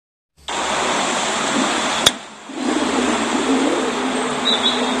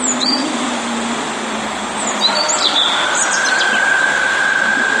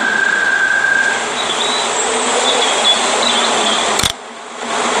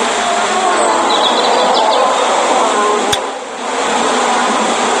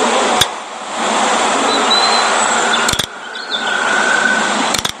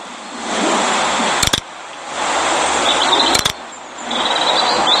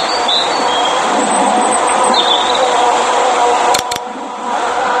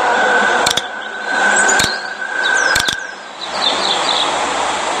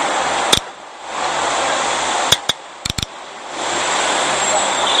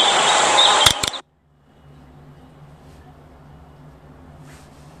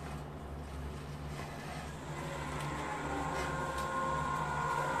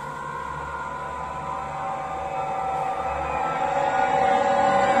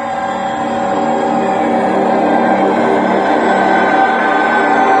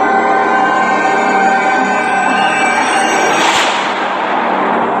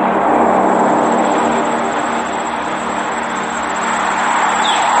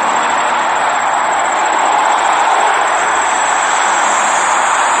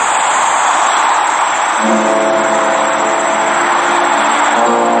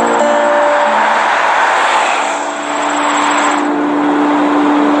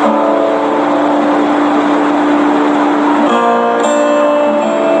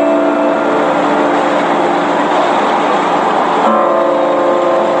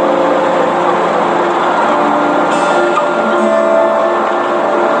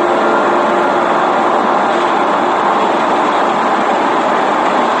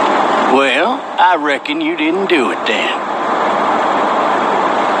I reckon you didn't do it then.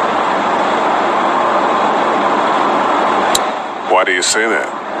 Why do you say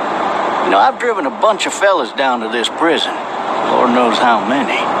that? You know, I've driven a bunch of fellas down to this prison. Lord knows how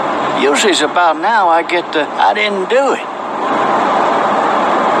many. Usually it's about now I get the, I didn't do it.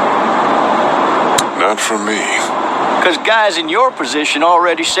 Not for me. 'Cause guys in your position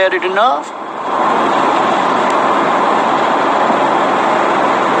already said it enough.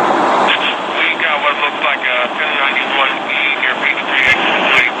 We got what looks like a 1091E near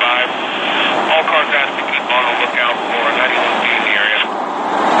P3X285. All cars asked to keep on the lookout for 91B in the area.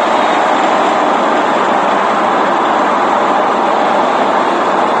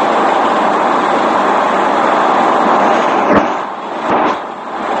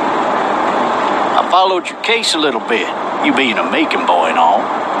 Followed your case a little bit, you being a Macon boy and all.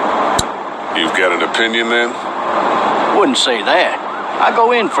 You've got an opinion then? Wouldn't say that. I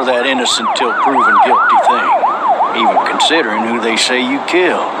go in for that innocent till proven guilty thing, even considering who they say you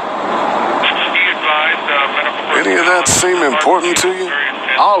killed. Any of that seem important to you?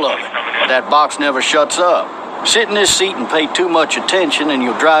 All of it. But that box never shuts up. Sit in this seat and pay too much attention and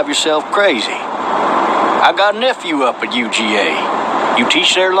you'll drive yourself crazy. I got a nephew up at UGA. You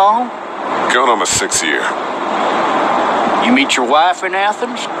teach there long? Going on my 6th year. You meet your wife in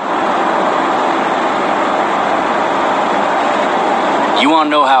Athens? You want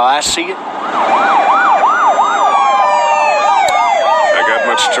to know how I see it? I got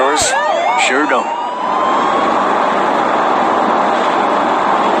much choice? Sure don't.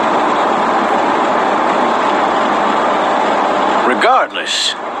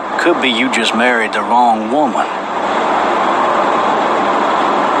 Regardless, could be you just married the wrong woman.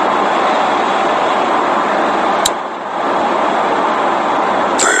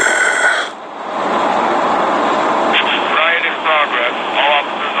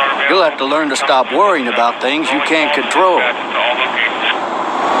 You'll have to learn to stop worrying about things you can't control.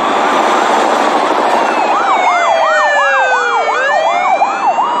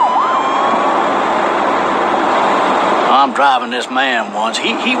 I'm driving this man once.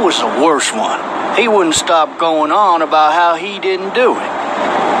 He was the worst one. He wouldn't stop going on about how he didn't do it.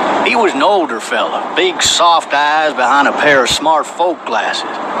 He was an older fella, big soft eyes behind a pair of smart folk glasses.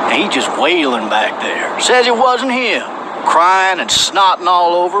 And he just wailing back there. Says it wasn't him. Crying and snotting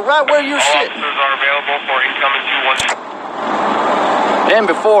all over right where you're sitting. Officers are available for incoming 212. Then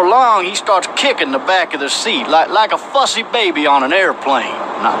before long, he starts kicking the back of the seat like a fussy baby on an airplane.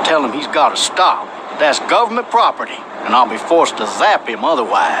 And I tell him he's got to stop. That's government property, and I'll be forced to zap him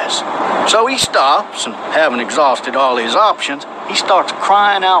otherwise. So he stops, and having exhausted all his options, he starts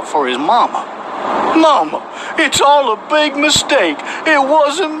crying out for his mama. Mama, it's all a big mistake. It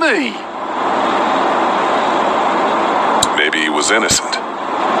wasn't me. Maybe he was innocent.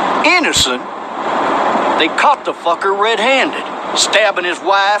 Innocent? They caught the fucker red-handed, stabbing his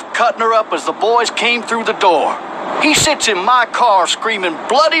wife, cutting her up as the boys came through the door. He sits in my car screaming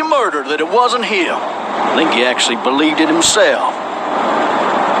bloody murder that it wasn't him. I think he actually believed it himself.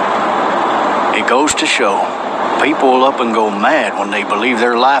 It goes to show, people will up and go mad when they believe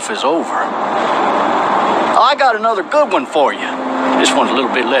their life is over. I got another good one for you. This one's a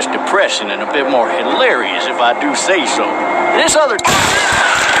little bit less depressing and a bit more hilarious, if I do say so. This other...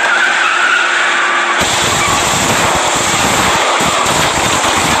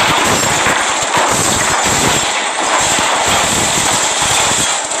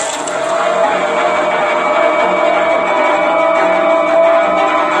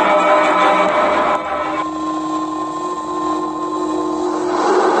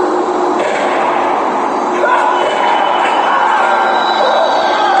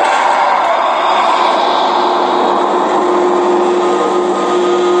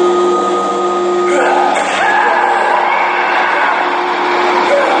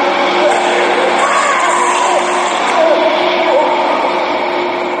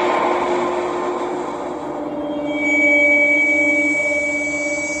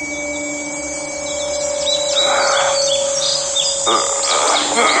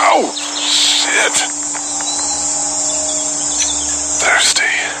 Oh, shit.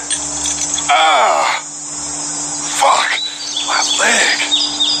 Thirsty. Ah. Fuck. My leg.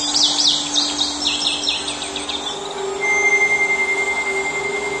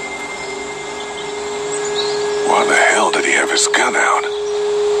 Why the hell did he have his gun out?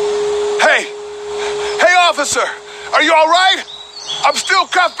 Hey! Hey, officer! Are you all right? I'm still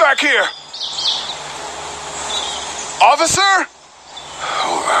cuffed back here. Officer?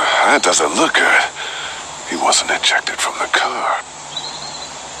 Oh, that doesn't look good. He wasn't ejected from the car.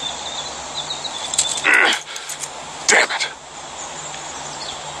 Damn it.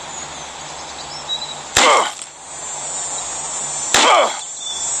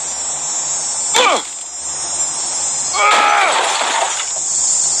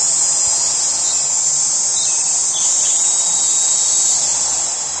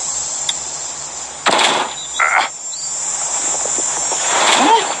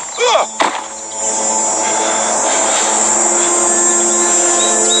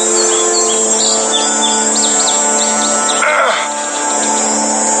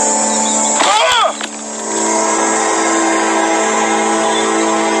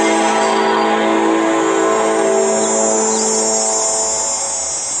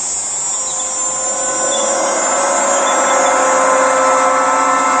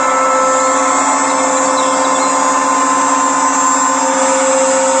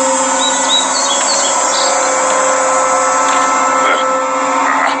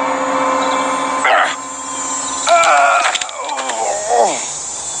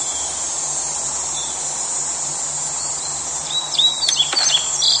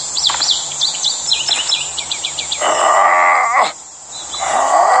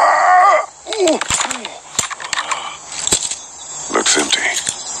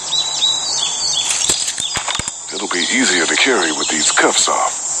 carry with these cuffs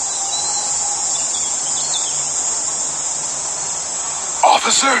off.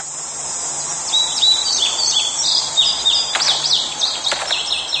 Officer?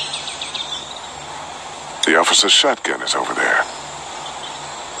 The officer's shotgun is over there.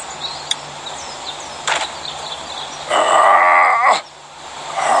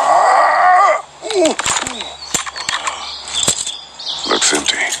 Looks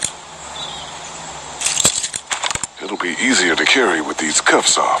empty. It'll be easier to carry with these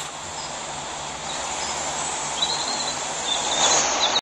cuffs off.